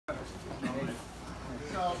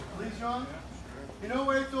So, please, John. You know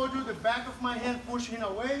what I told you? The back of my hand pushing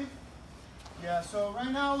away. Yeah, so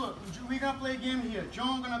right now, look, we're going to play a game here.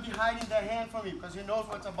 John going to be hiding that hand from me because he knows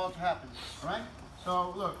what's about to happen. All right?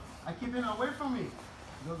 So, look, I keep it away from me.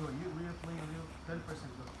 Go, we're playing a little 10%. Go.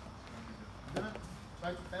 I'm going to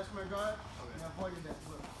try to pass my guard and avoid that.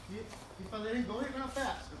 Look, if I let it go, you're going to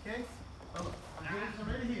pass, okay? So, look, it's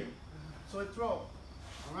already here. So I throw.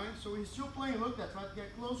 All right? So he's still playing. Look, that. Try to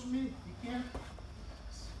get close to me. He can't.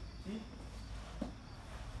 See?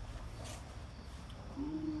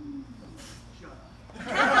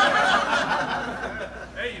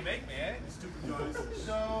 Hey, you make me, eh? Stupid guys.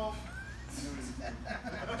 So,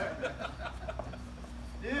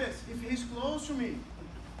 this, if he's close to me,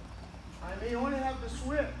 I may only have the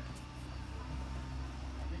sweep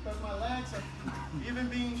because my legs are, even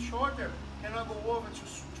being shorter, cannot go over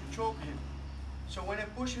to choke him. So when I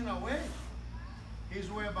push him away,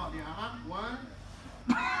 he's worried about the arm. 1,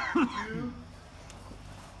 2,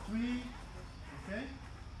 3, okay?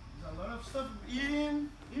 There's a lot of stuff, even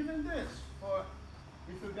this, for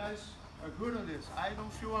if you guys are good on this. I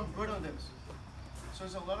don't feel I'm good on this. So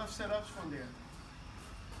there's a lot of setups from there.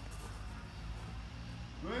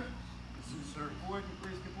 Good? Yes, sir. Keep working,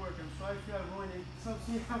 please, keep working. I'm sorry if you are ruining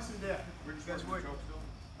something else in there. Where You guys work. choke still?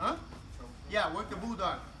 Huh? Choke still? Yeah, work the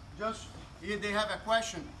bulldog. Just, if they have a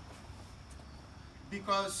question,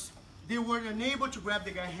 because they were unable to grab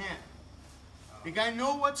the guy's hand. The guy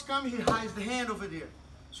knows what's coming, he hides the hand over there.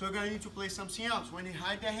 So you're going to need to play something else. When they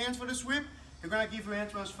hide their hands for the sweep, they're going to give you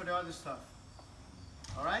entrance for the other stuff.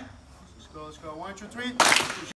 All right? Let's go, let's go. 1, 2, 3.